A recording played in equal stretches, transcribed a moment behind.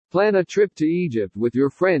Plan a trip to Egypt with your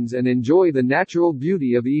friends and enjoy the natural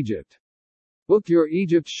beauty of Egypt. Book your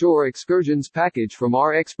Egypt Shore Excursions package from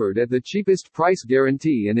our expert at the cheapest price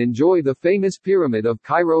guarantee and enjoy the famous Pyramid of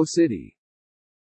Cairo City.